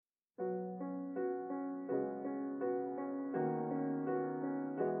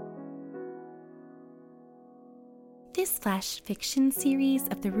This flash fiction series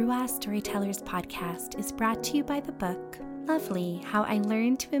of the Ruah Storytellers podcast is brought to you by the book Lovely, How I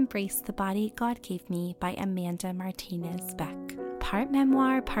Learned to Embrace the Body God Gave Me by Amanda Martinez Beck. Part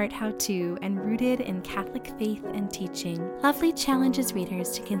memoir, part how-to, and rooted in Catholic faith and teaching, Lovely challenges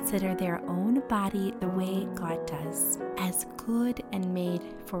readers to consider their own body the way God does, as good and made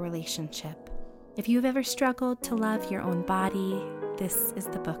for relationship. If you've ever struggled to love your own body, this is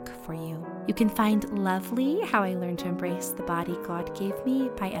the book for you. You can find Lovely, How I Learned to Embrace the Body God Gave Me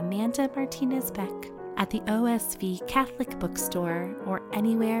by Amanda Martinez Beck at the OSV Catholic Bookstore or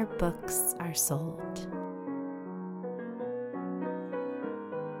anywhere books are sold.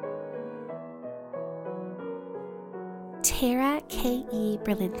 Tara K.E.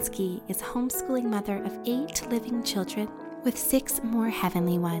 Berlinski is a homeschooling mother of 8 living children with 6 more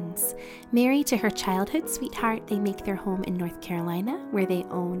heavenly ones. Married to her childhood sweetheart, they make their home in North Carolina, where they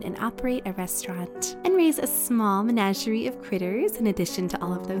own and operate a restaurant and raise a small menagerie of critters in addition to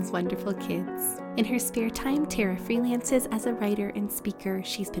all of those wonderful kids. In her spare time, Tara freelances as a writer and speaker.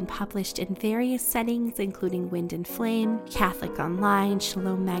 She's been published in various settings, including Wind and Flame, Catholic Online,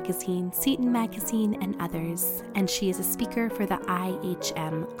 Shalom Magazine, Seton Magazine, and others. And she is a speaker for the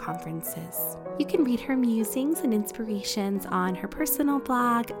IHM conferences. You can read her musings and inspirations on her personal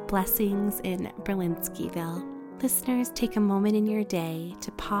blog, Blessings in Berlinskiville. Listeners, take a moment in your day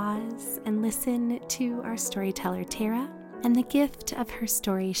to pause and listen to our storyteller Tara and the gift of her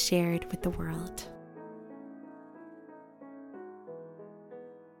story shared with the world.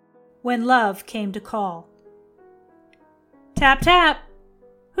 When Love Came to Call. Tap, tap.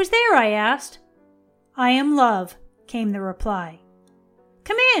 Who's there? I asked. I am Love, came the reply.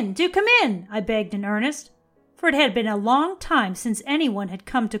 Come in, do come in, I begged in earnest, for it had been a long time since anyone had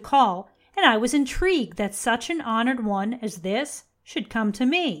come to call, and I was intrigued that such an honored one as this should come to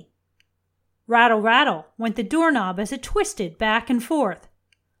me. Rattle, rattle, went the doorknob as it twisted back and forth.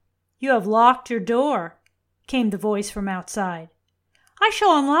 You have locked your door, came the voice from outside. I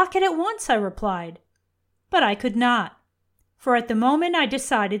shall unlock it at once, I replied. But I could not, for at the moment I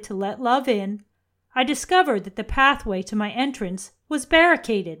decided to let Love in, I discovered that the pathway to my entrance was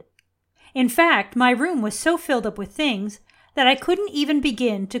barricaded. In fact, my room was so filled up with things that I couldn't even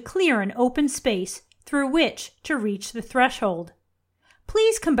begin to clear an open space through which to reach the threshold.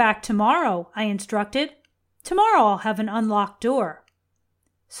 Please come back tomorrow, I instructed. Tomorrow I'll have an unlocked door.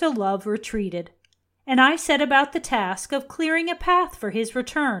 So Love retreated, and I set about the task of clearing a path for his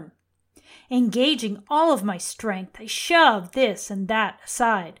return. Engaging all of my strength, I shoved this and that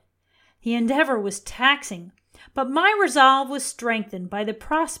aside. The endeavor was taxing, but my resolve was strengthened by the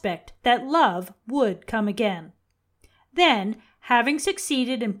prospect that Love would come again. Then, having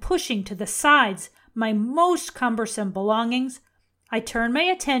succeeded in pushing to the sides my most cumbersome belongings, I turned my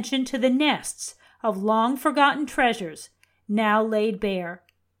attention to the nests of long-forgotten treasures now laid bare.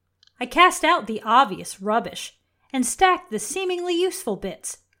 I cast out the obvious rubbish and stacked the seemingly useful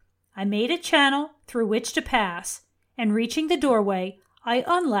bits. I made a channel through which to pass, and reaching the doorway, I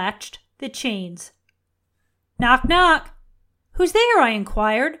unlatched the chains. Knock, knock. Who's there? I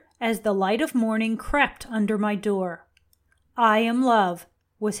inquired as the light of morning crept under my door. I am Love,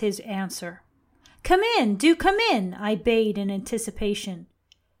 was his answer. Come in, do come in, I bade in anticipation.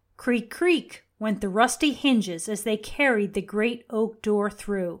 Creak, creak, went the rusty hinges as they carried the great oak door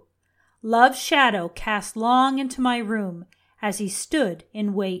through. Love's shadow cast long into my room as he stood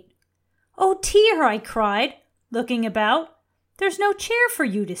in wait. Oh dear, I cried, looking about. There's no chair for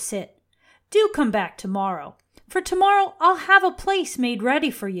you to sit. Do come back tomorrow, for tomorrow I'll have a place made ready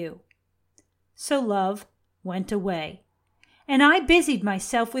for you. So Love went away, and I busied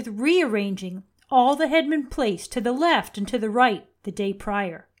myself with rearranging all that had been placed to the left and to the right the day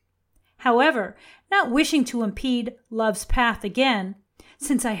prior. However, not wishing to impede Love's path again,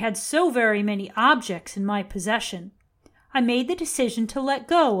 since I had so very many objects in my possession, I made the decision to let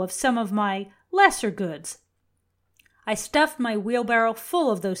go of some of my lesser goods. I stuffed my wheelbarrow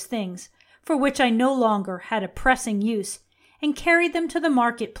full of those things for which I no longer had a pressing use, and carried them to the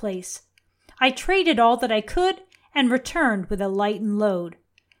marketplace. I traded all that I could and returned with a lightened load.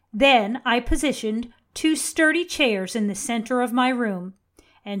 Then I positioned 2 sturdy chairs in the center of my room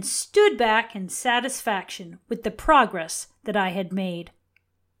and stood back in satisfaction with the progress that I had made.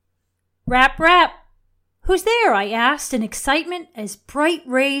 Rap, rap! Who's there? I asked in excitement as bright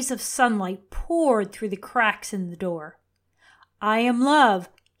rays of sunlight poured through the cracks in the door. I am Love,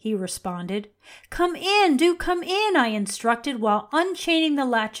 he responded. Come in, do come in, I instructed while unchaining the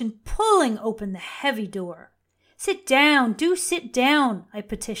latch and pulling open the heavy door. Sit down, do sit down, I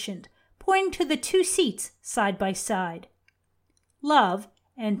petitioned, pointing to the 2 seats side by side. Love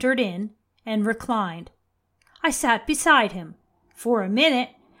entered in and reclined. I sat beside him for a minute,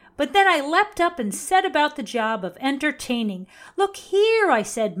 but then I leapt up and set about the job of entertaining. "Look here," I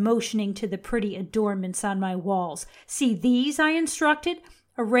said, motioning to the pretty adornments on my walls. "See these," I instructed,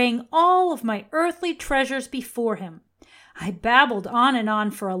 arraying all of my earthly treasures before him. I babbled on and on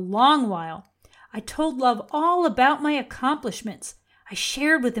for a long while. I told Love all about my accomplishments. I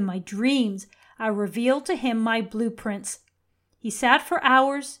shared with him my dreams. I revealed to him my blueprints. He sat for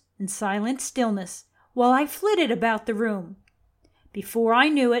hours in silent stillness while I flitted about the room. Before I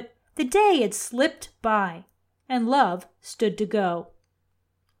knew it, the day had slipped by, and Love stood to go.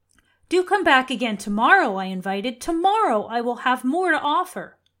 "Do come back again tomorrow," I invited. "Tomorrow I will have more to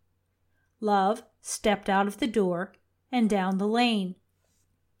offer." Love stepped out of the door and down the lane.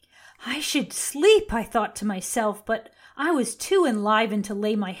 I should sleep, I thought to myself, but I was too enlivened to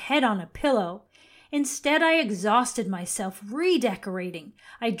lay my head on a pillow. Instead, I exhausted myself redecorating.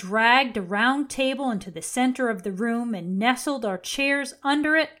 I dragged a round table into the center of the room and nestled our chairs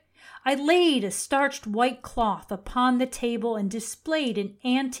under it. I laid a starched white cloth upon the table and displayed an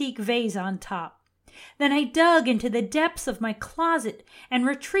antique vase on top. Then I dug into the depths of my closet and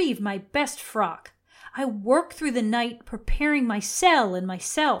retrieved my best frock. I worked through the night preparing my cell and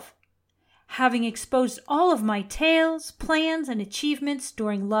myself. Having exposed all of my tales, plans, and achievements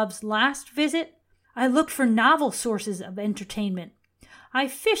during Love's last visit, I looked for novel sources of entertainment. I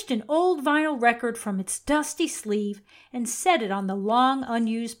fished an old vinyl record from its dusty sleeve and set it on the long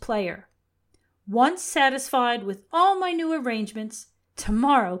unused player. Once satisfied with all my new arrangements,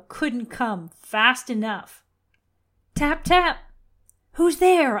 tomorrow couldn't come fast enough. Tap, tap. "Who's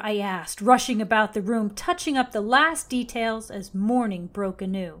there?" I asked, rushing about the room, touching up the last details as morning broke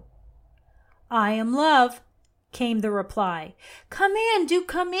anew. "I am Love," came the reply. "Come in, do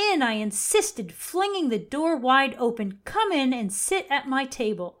come in," I insisted, flinging the door wide open. "Come in and sit at my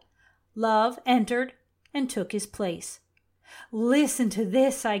table." Love entered and took his place. "Listen to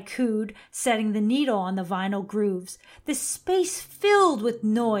this," I cooed, setting the needle on the vinyl grooves. The space filled with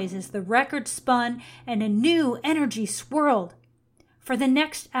noise as the record spun and a new energy swirled. For the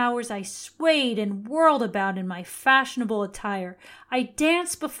next hours I swayed and whirled about in my fashionable attire. I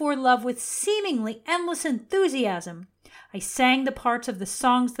danced before Love with seemingly endless enthusiasm. I sang the parts of the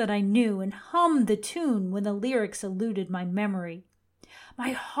songs that I knew and hummed the tune when the lyrics eluded my memory.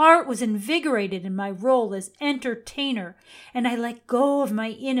 My heart was invigorated in my role as entertainer, and I let go of my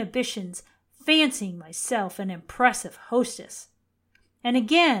inhibitions, fancying myself an impressive hostess. And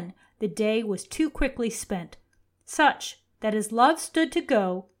again the day was too quickly spent, such that as Love stood to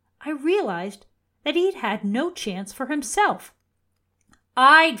go, I realized that he'd had no chance for himself.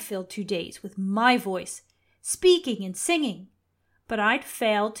 I'd filled 2 days with my voice, speaking and singing, but I'd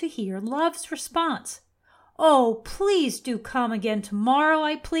failed to hear Love's response. "Oh, please do come again tomorrow,"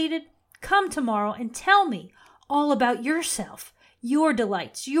 I pleaded. "Come tomorrow and tell me all about yourself, your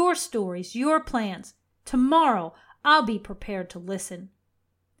delights, your stories, your plans. Tomorrow I'll be prepared to listen."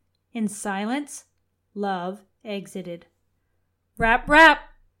 In silence, Love exited. "Rap, rap!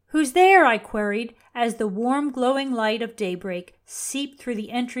 Who's there?" I queried, as the warm glowing light of daybreak seeped through the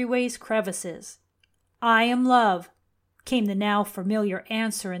entryway's crevices. "I am Love," came the now familiar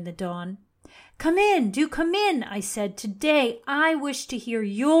answer in the dawn. "Come in, do come in," I said. "Today I wish to hear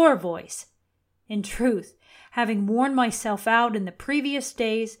your voice." In truth, having worn myself out in the previous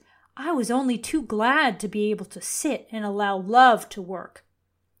days, I was only too glad to be able to sit and allow Love to work.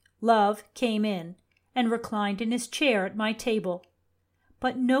 Love came in and reclined in his chair at my table,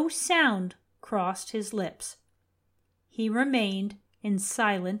 but no sound crossed his lips. He remained in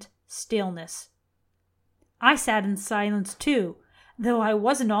silent stillness. I sat in silence too, though I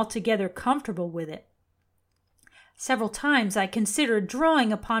wasn't altogether comfortable with it. Several times I considered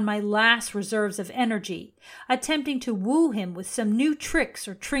drawing upon my last reserves of energy, attempting to woo him with some new tricks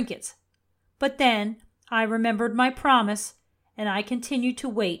or trinkets. But then I remembered my promise, and I continued to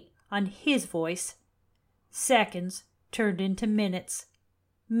wait on his voice. Seconds turned into minutes.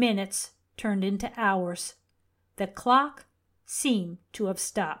 Minutes turned into hours. The clock seemed to have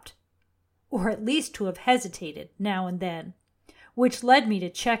stopped, or at least to have hesitated now and then, which led me to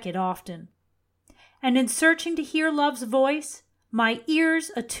check it often. And in searching to hear Love's voice, my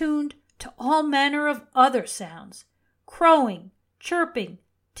ears attuned to all manner of other sounds: crowing, chirping,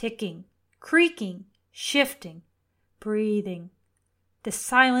 ticking, creaking, shifting, breathing. The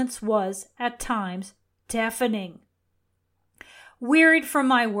silence was, at times, deafening. Wearied from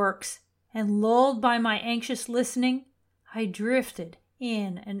my works and lulled by my anxious listening, I drifted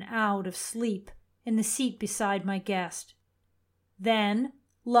in and out of sleep in the seat beside my guest. Then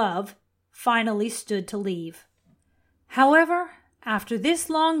Love finally stood to leave. However, after this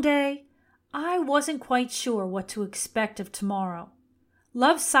long day, I wasn't quite sure what to expect of tomorrow.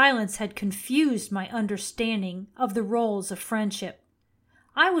 Love's silence had confused my understanding of the roles of friendship.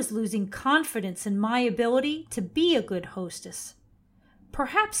 I was losing confidence in my ability to be a good hostess.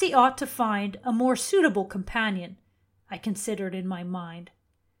 Perhaps he ought to find a more suitable companion, I considered in my mind.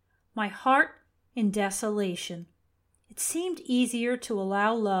 My heart in desolation. It seemed easier to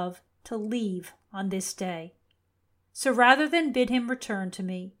allow Love to leave on this day. So rather than bid him return to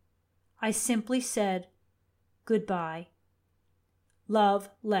me, I simply said, "Goodbye." Love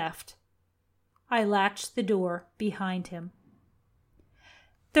left. I latched the door behind him.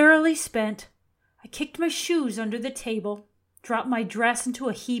 Thoroughly spent, I kicked my shoes under the table, dropped my dress into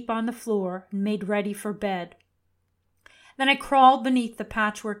a heap on the floor, and made ready for bed. Then I crawled beneath the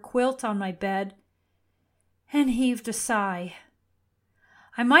patchwork quilt on my bed and heaved a sigh.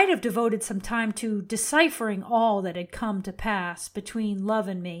 I might have devoted some time to deciphering all that had come to pass between Love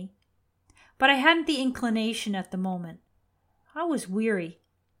and me, but I hadn't the inclination at the moment. I was weary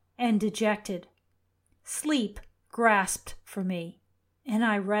and dejected. Sleep grasped for me, and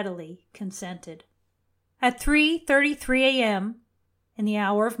I readily consented. At 3:33 a.m., in the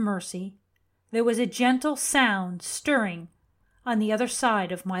hour of mercy, there was a gentle sound stirring on the other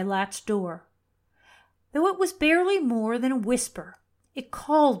side of my latched door. Though it was barely more than a whisper, it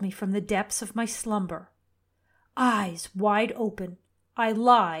called me from the depths of my slumber. Eyes wide open, I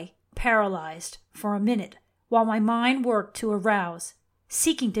lie paralyzed for a minute while my mind worked to arouse,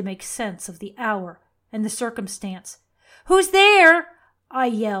 seeking to make sense of the hour and the circumstance. "Who's there?" I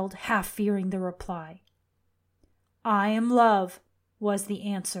yelled, half fearing the reply. "I am Love," was the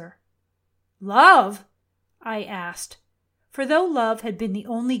answer. "Love?" I asked, for though Love had been the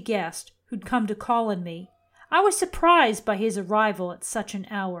only guest who'd come to call on me, I was surprised by his arrival at such an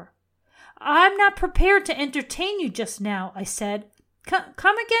hour. "I'm not prepared to entertain you just now," I said.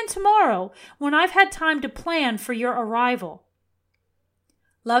 Come again tomorrow, when I've had time to plan for your arrival."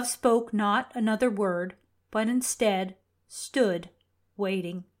 Love spoke not another word, but instead stood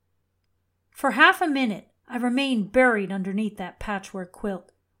waiting. For half a minute I remained buried underneath that patchwork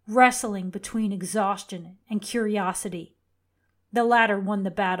quilt, wrestling between exhaustion and curiosity. The latter won the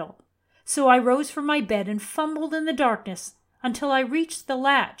battle, so I rose from my bed and fumbled in the darkness until I reached the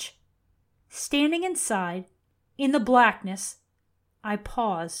latch. Standing inside, in the blackness, I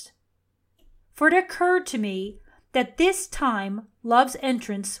paused. For it occurred to me that this time Love's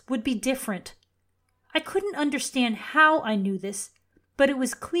entrance would be different. I couldn't understand how I knew this, but it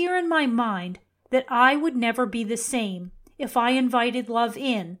was clear in my mind that I would never be the same if I invited Love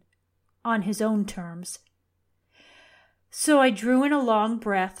in on his own terms. So I drew in a long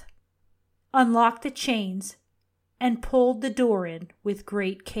breath, unlocked the chains, and pulled the door in with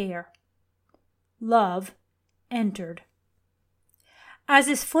great care. Love entered. As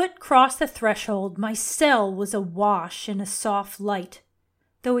his foot crossed the threshold, my cell was awash in a soft light,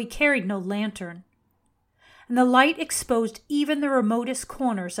 though he carried no lantern, and the light exposed even the remotest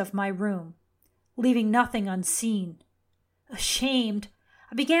corners of my room, leaving nothing unseen. Ashamed,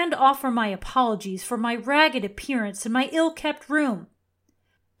 I began to offer my apologies for my ragged appearance in my ill-kept room,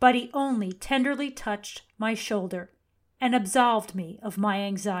 but he only tenderly touched my shoulder and absolved me of my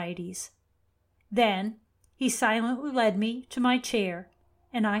anxieties. Then he silently led me to my chair,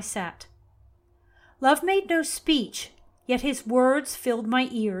 and I sat. Love made no speech, yet his words filled my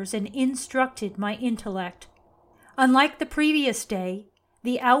ears and instructed my intellect. Unlike the previous day,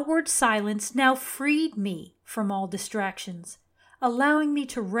 the outward silence now freed me from all distractions, allowing me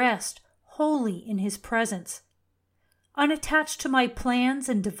to rest wholly in his presence. Unattached to my plans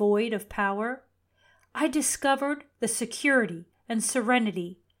and devoid of power, I discovered the security and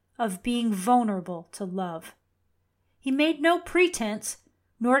serenity of being vulnerable to Love. He made no pretense,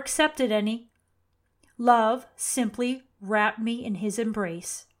 nor accepted any. Love simply wrapped me in his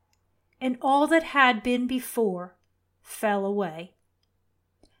embrace, and all that had been before fell away.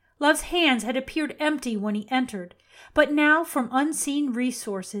 Love's hands had appeared empty when he entered, but now from unseen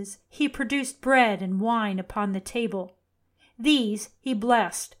resources he produced bread and wine upon the table. These he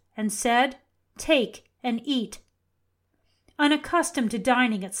blessed and said, "Take and eat." Unaccustomed to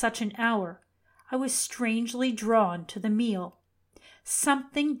dining at such an hour, I was strangely drawn to the meal.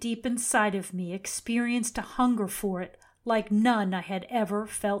 Something deep inside of me experienced a hunger for it like none I had ever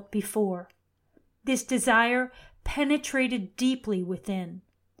felt before. This desire penetrated deeply within.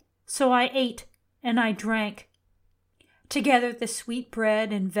 So I ate and I drank. Together the sweet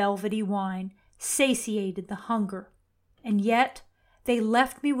bread and velvety wine satiated the hunger, and yet they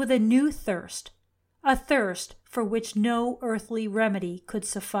left me with a new thirst, a thirst for which no earthly remedy could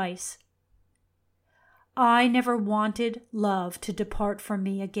suffice. I never wanted Love to depart from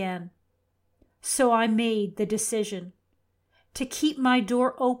me again. So I made the decision to keep my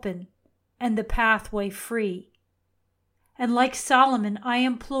door open and the pathway free. And like Solomon, I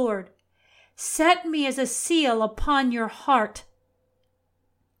implored, set me as a seal upon your heart.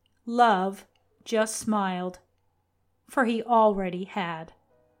 Love just smiled, for he already had.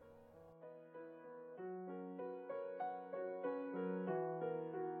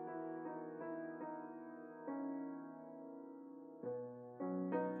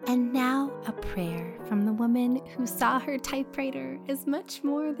 And now a prayer from the woman who saw her typewriter as much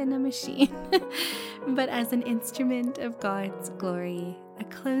more than a machine, but as an instrument of God's glory. A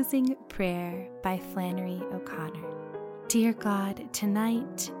closing prayer by Flannery O'Connor. Dear God,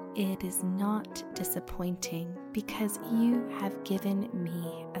 tonight it is not disappointing because you have given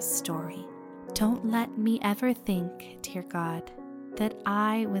me a story. Don't let me ever think, dear God, that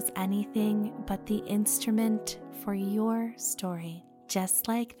I was anything but the instrument for your story, just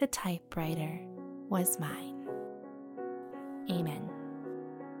like the typewriter was mine. Amen.